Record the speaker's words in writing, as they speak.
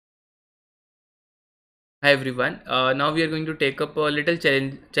Hi everyone. Now we are going to take up a little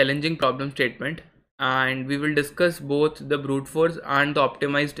challenging problem statement, and we will discuss both the brute force and the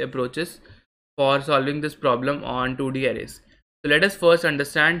optimized approaches for solving this problem on 2D arrays. So let us first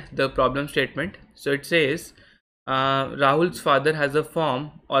understand the problem statement. So it says Rahul's father has a form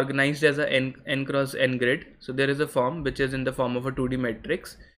organized as a n cross n grid. So there is a form which is in the form of a 2D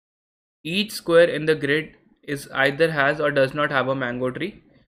matrix. Each square in the grid is either has or does not have a mango tree.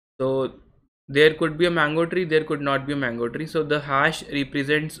 So there could be a mango tree, there could not be a mango tree. So the hash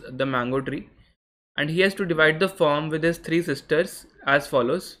represents the mango tree, and he has to divide the form with his three sisters as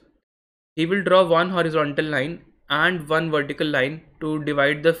follows. He will draw one horizontal line and one vertical line to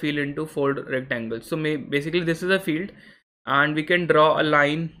divide the field into four rectangles. So basically this is a field, and we can draw a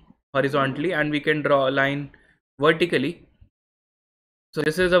line horizontally and we can draw a line vertically. So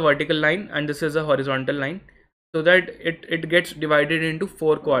this is a vertical line and this is a horizontal line, so that it gets divided into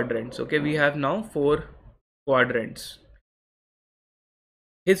four quadrants. Okay, we have now four quadrants.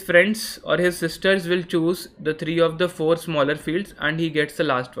 His friends or his sisters will choose the three of the four smaller fields and he gets the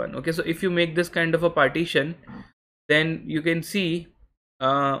last one. Okay, so if you make this kind of a partition, then you can see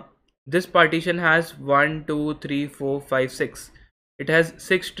this partition has 1 2 3 4 5 6. It has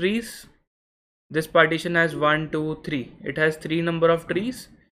 6 trees. This partition has 1 2 3. It has 3 number of trees.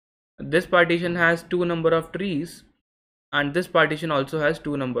 This partition has 2 number of trees, and this partition also has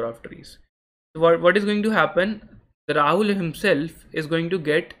 2 number of trees. So what is going to happen? The Rahul himself is going to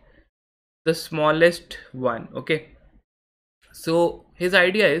get the smallest one. Okay, so his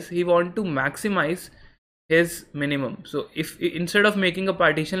idea is he want to maximize his minimum. So if instead of making a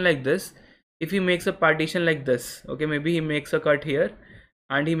partition like this, if he makes a partition like this, okay, maybe he makes a cut here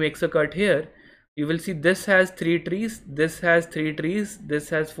and he makes a cut here, you will see this has 3 trees, this has 3 trees, this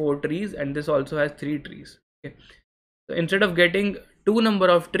has 4 trees, and this also has 3 trees. Okay, so instead of getting 2 number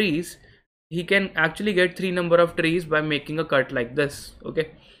of trees, he can actually get 3 number of trees by making a cut like this.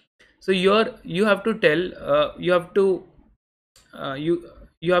 Okay, so you have to tell you have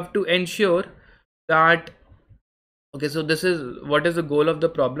to ensure that, okay, so this is what is the goal of the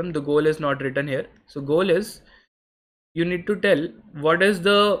problem. The goal is not written here. So goal is you need to tell what is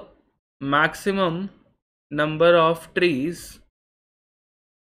the maximum number of trees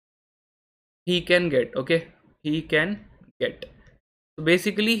he can get. Okay, he can get. So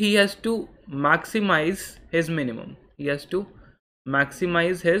basically he has to maximize his minimum. He has to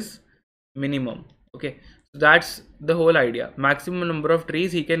maximize his minimum. Okay, so that's the whole idea. Maximum number of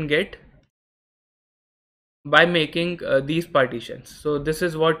trees he can get by making these partitions. So this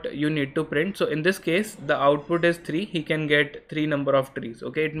is what you need to print. So in this case the output is 3. He can get 3 number of trees.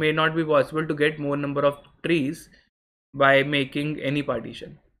 Okay, it may not be possible to get more number of trees by making any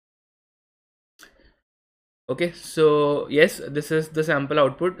partition. Okay, so yes, this is the sample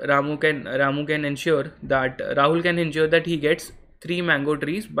output. Ramu can ensure that Rahul can ensure that he gets 3 mango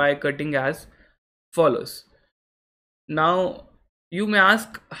trees by cutting as follows. Now you may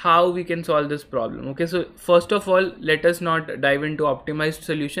ask how we can solve this problem. Okay, so first of all, let us not dive into optimized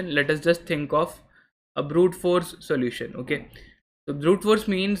solution. Let us just think of a brute force solution. Okay, so brute force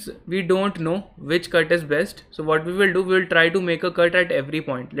means we don't know which cut is best. So what we will do, we will try to make a cut at every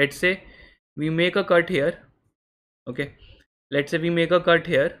point. Let's say we make a cut here. Okay, let's say we make a cut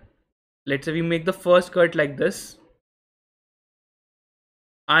here. Let's say we make the first cut like this,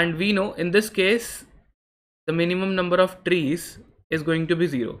 and we know in this case the minimum number of trees is going to be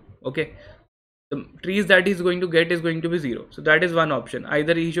 0. Okay, the trees that he's going to get is going to be 0. So that is one option.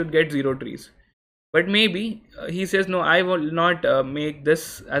 Either he should get 0 trees, but maybe he says no, I will not make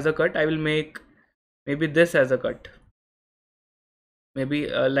this as a cut. I will make maybe this as a cut, maybe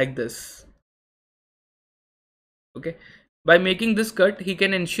like this. Okay, by making this cut he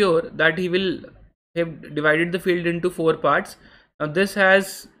can ensure that he will have divided the field into 4 parts. Now this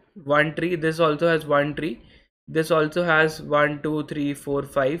has 1 tree, this also has 1 tree, this also has 1 2 3 4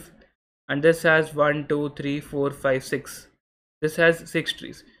 5, and this has 1 2 3 4 5 6. This has 6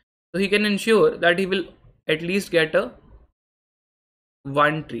 trees. So he can ensure that he will at least get a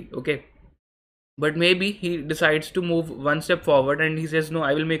 1 tree. Okay, but maybe he decides to move one step forward and he says no,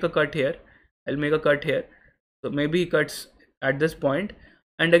 I will make a cut here, I'll make a cut here. So maybe he cuts at this point,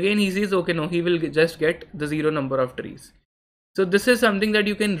 and again he says okay, no, he will just get the 0 number of trees. So this is something that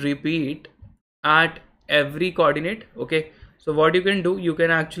you can repeat at every coordinate. Okay, so what you can do, you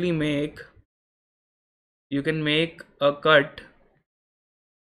can actually make a cut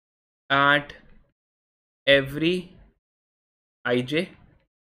at every ij.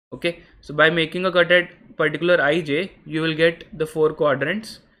 Okay, so by making a cut at particular ij, you will get the 4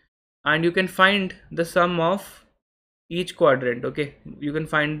 quadrants, and you can find the sum of each quadrant. Okay, you can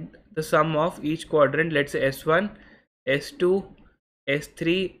find the sum of each quadrant, let's say S1, S2,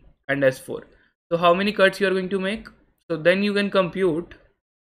 S3 and S4. So how many cuts you are going to make? So then you can compute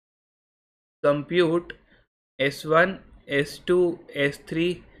S1, S2,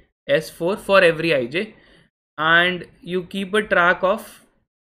 S3, S4 for every ij, and you keep a track of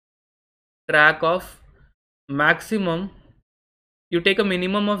maximum. You take a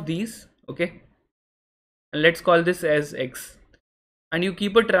minimum of these, okay, and let's call this as x, and you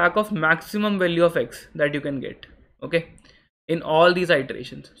keep a track of maximum value of x that you can get, okay, in all these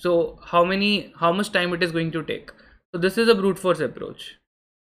iterations. So how much time it is going to take? So this is a brute force approach.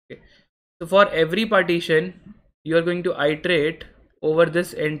 Okay, so for every partition you are going to iterate over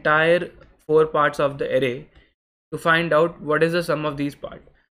this entire four parts of the array to find out what is the sum of these parts.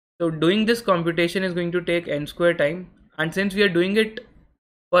 So doing this computation is going to take n square time, and since we are doing it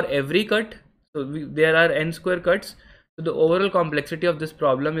for every cut, so there are n square cuts, so the overall complexity of this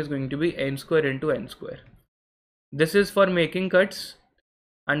problem is going to be n square into n square. This is for making cuts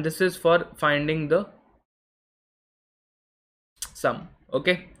and this is for finding the sum,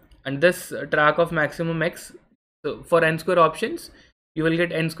 okay, and this track of maximum x. So for n square options you will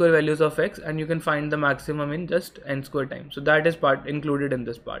get n square values of x, and you can find the maximum in just n square time. So that is part included in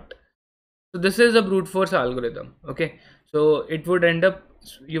this part. So this is a brute force algorithm, okay. So you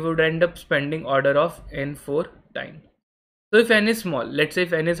would end up spending order of n4 time. So if n is small, let's say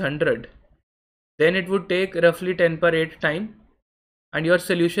if n is 100, then it would take roughly 10 per 8 time and your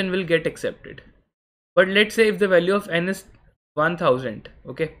solution will get accepted. But let's say if the value of n is 1000,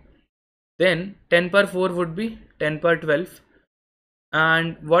 okay, then 10 per 4 would be 10 per 12.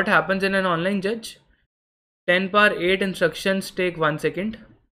 And what happens in an online judge? 10 per 8 instructions take 1 second.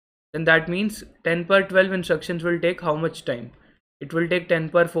 Then that means 10 per 12 instructions will take how much time? It will take 10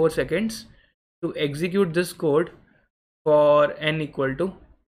 per 4 seconds to execute this code for n equal to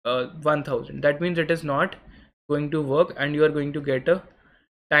 1000. That means it is not going to work and you are going to get a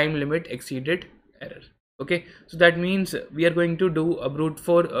time limit exceeded error. Okay, so that means we are going to do a brute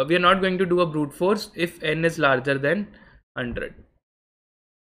force. We are not going to do a brute force if n is larger than 100.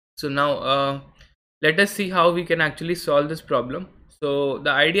 So now let us see how we can actually solve this problem. So the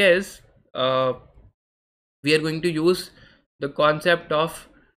idea is we are going to use the concept of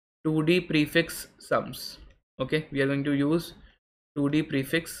 2D prefix sums. Okay, we are going to use 2D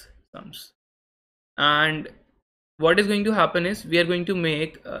prefix sums, and what is going to happen is we are going to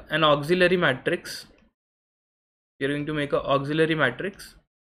make an auxiliary matrix. We are going to make an auxiliary matrix.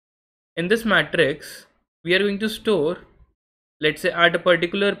 In this matrix we are going to store, let's say at a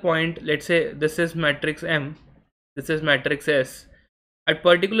particular point, let's say this is matrix M, this is matrix S. At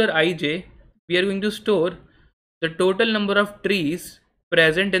particular ij we are going to store the total number of trees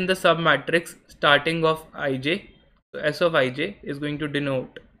present in the submatrix starting of ij. So S of ij is going to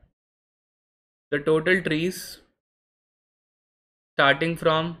denote the total trees starting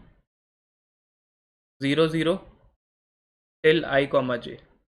from 0 0 till I comma j.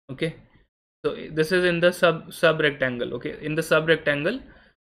 Okay, so this is in the sub rectangle. Okay, in the sub rectangle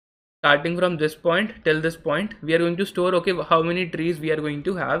starting from this point till this point we are going to store, okay, how many trees we are going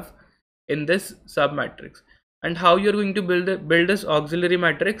to have in this sub matrix. And how you're going to build this auxiliary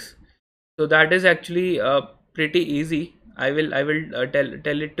matrix, so that is actually pretty easy. I will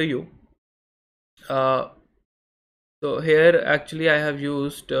tell it to you. So here actually I have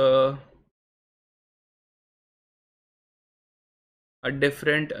used a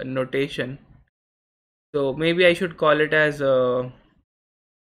different notation, so maybe I should call it as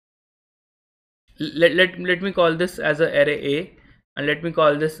let me call this as a array A, and let me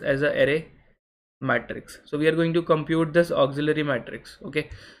call this as a array matrix. So we are going to compute this auxiliary matrix. Okay,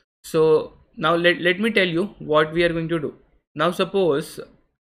 so now let me tell you what we are going to do. Now suppose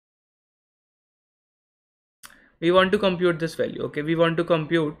we want to compute this value. Okay, we want to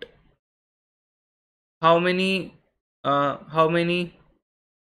compute how many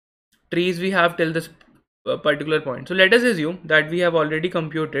trees we have till this particular point. So let us assume that we have already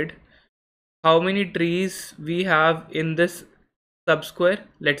computed how many trees we have in this subsquare.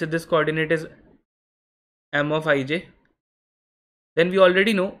 Let's say this coordinate is m of ij. Then we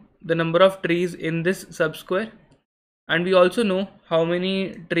already know the number of trees in this subsquare, and we also know how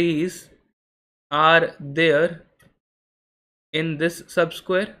many trees are there in this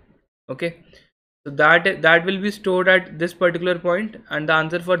subsquare. Okay, so that will be stored at this particular point, and the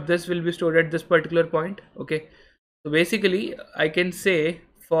answer for this will be stored at this particular point. Okay, so basically I can say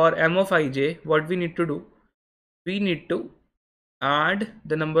for m of ij what we need to do, we need to add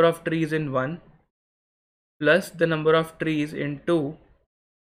the number of trees in 1 plus the number of trees in 2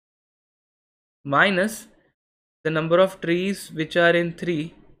 minus the number of trees which are in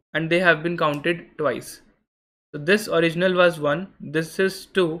 3 and they have been counted twice. So this original was 1, this is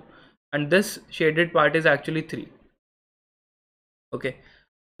 2, and this shaded part is actually 3. Okay,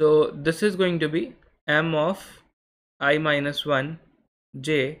 so this is going to be m of I minus 1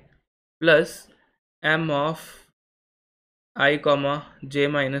 j plus m of I comma j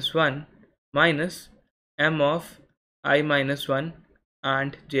minus 1 minus m of I minus 1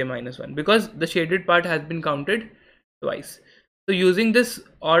 and j minus 1, because the shaded part has been counted twice. So using this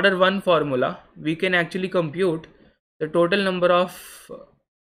order 1 formula, we can actually compute the total number of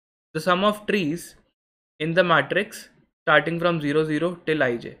the sum of trees in the matrix starting from 0 0 till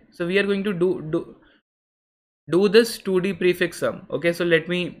ij. So we are going to do this 2D prefix sum. Okay, so let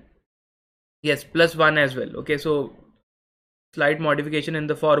me, yes, plus 1 as well. Okay, so slight modification in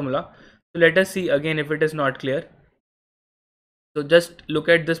the formula. So let us see again if it is not clear. So just look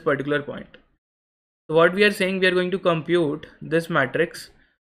at this particular point. So what we are saying, we are going to compute this matrix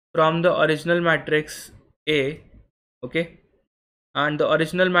from the original matrix A. Okay, and the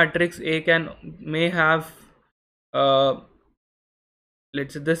original matrix A may have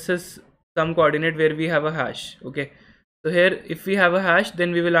let's say this is some coordinate where we have a hash. Okay, so here if we have a hash,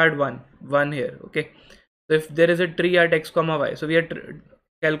 then we will add 1 here. Okay, so if there is a tree at x comma y, so we are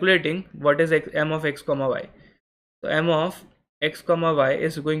calculating what is m of x comma y. So m of x comma y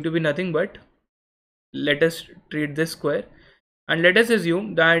is going to be nothing but, let us treat this square, and let us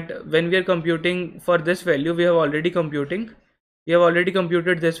assume that when we are computing for this value, we have already computed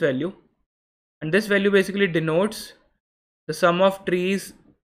this value, and this value basically denotes the sum of trees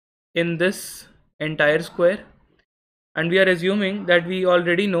in this entire square. And we are assuming that we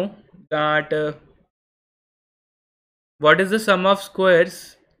already know that what is the sum of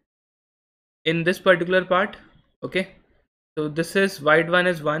squares in this particular part. Okay, so this is white one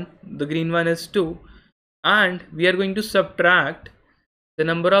is 1, the green one is 2, and we are going to subtract the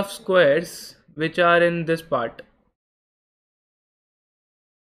number of squares which are in this part,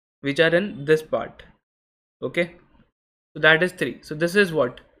 okay, so that is 3. So this is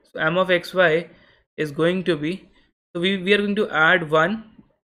what, so m of xy is going to be, so we are going to add 1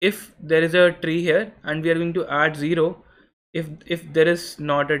 if there is a tree here, and we are going to add 0 if there is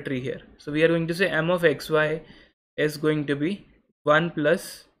not a tree here. So we are going to say m of xy is going to be 1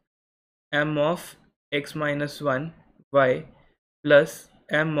 plus m of x minus 1 y plus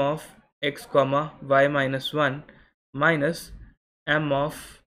m of x comma y minus 1 minus m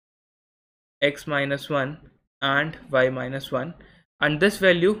of x minus 1 and y minus 1, and this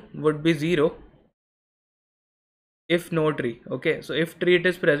value would be 0 if no tree. Okay, so if tree it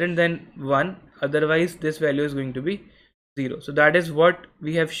is present, then 1, otherwise this value is going to be 0. So that is what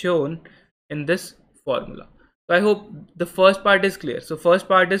we have shown in this formula. So I hope the first part is clear. So first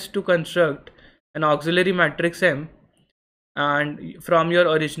part is to construct an auxiliary matrix M and from your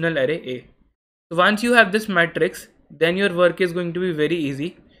original array A. So once you have this matrix, then your work is going to be very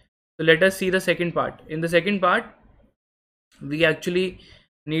easy. So let us see the second part. In the second part, we actually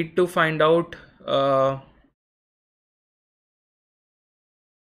need to find out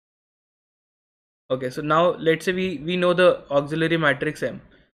okay, so now let's say we know the auxiliary matrix M.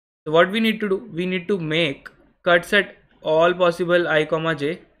 So what we need to do, we need to make cuts at all possible I comma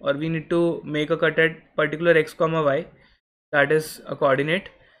j, or we need to make a cut at particular x comma y, that is a coordinate,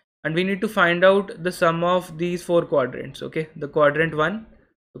 and we need to find out the sum of these 4 quadrants. Okay, the quadrant 1,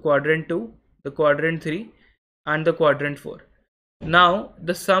 the quadrant 2, the quadrant 3, and the quadrant 4. Now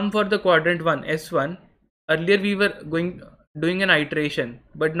the sum for the quadrant 1 S1, earlier we were doing an iteration,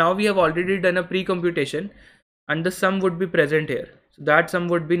 but now we have already done a pre-computation, and the sum would be present here. So that sum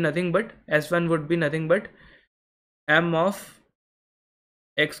would be nothing but, S1 would be nothing but m of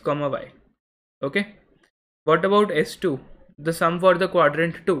x comma y. Okay, what about S2, the sum for the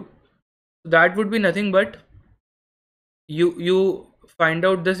quadrant 2? So that would be nothing but, you find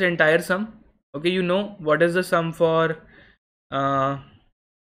out this entire sum. Okay, you know what is the sum for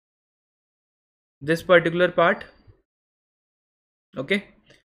this particular part. Okay,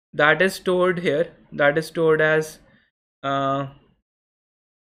 that is stored here, that is stored as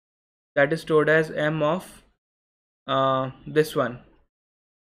m of this one.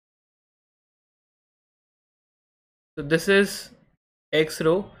 So this is x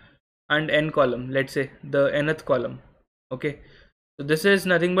row and n column, let's say the nth column. Okay, so this is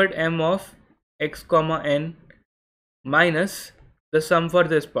nothing but m of x comma n minus the sum for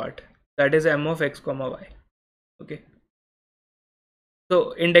this part, that is m of x comma y. Okay,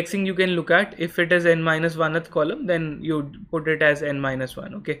 so indexing you can look at, if it is n minus 1th column, then you put it as n minus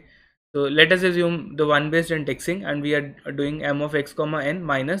 1. Okay, so let us assume the 1 based indexing, and we are doing m of x comma n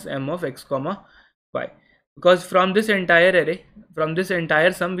minus m of x comma y. because from this entire array, from this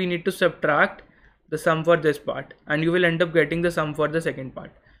entire sum, we need to subtract the sum for this part, and you will end up getting the sum for the second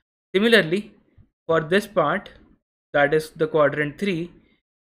part. Similarly, for this part, that is the quadrant 3,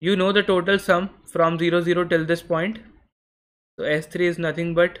 you know the total sum from 0 0 till this point. So S3 is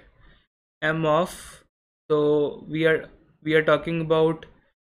nothing but m of, so we are talking about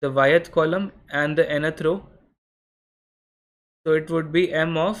the yth column and the nth row. So it would be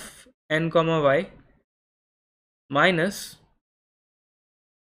m of n comma y minus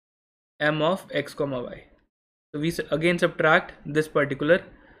m of x comma y. So we again subtract this particular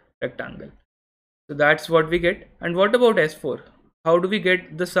rectangle. So that's what we get. And what about S4? How do we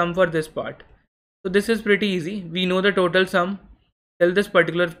get the sum for this part? So this is pretty easy. We know the total sum till this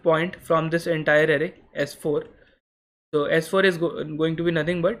particular point from this entire array S4. So S4 is going to be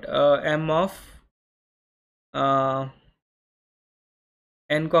nothing but m of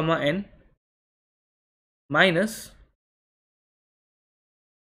n comma n minus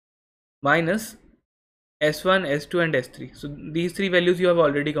S1, S2 and S3. So these three values you have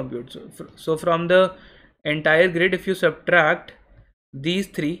already computed. So from the entire grid, if you subtract these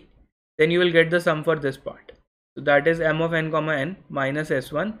three, then you will get the sum for this part. So that is m of n comma n minus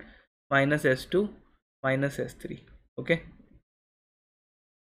S1 minus S2 minus S3. Okay.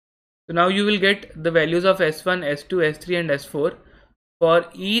 So now you will get the values of S1, S2, S3 and S4 for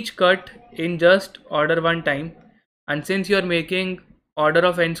each cut in just order one time. And since you are making order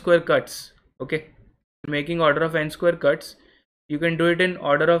of n square cuts, okay, making order of n square cuts, you can do it in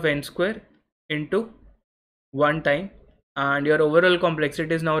order of n square into one time, and your overall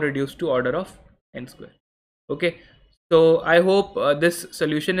complexity is now reduced to order of n square. Okay, so I hope this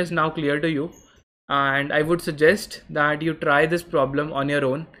solution is now clear to you, and I would suggest that you try this problem on your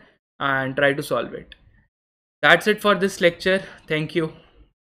own and try to solve it. That's it for this lecture. Thank you.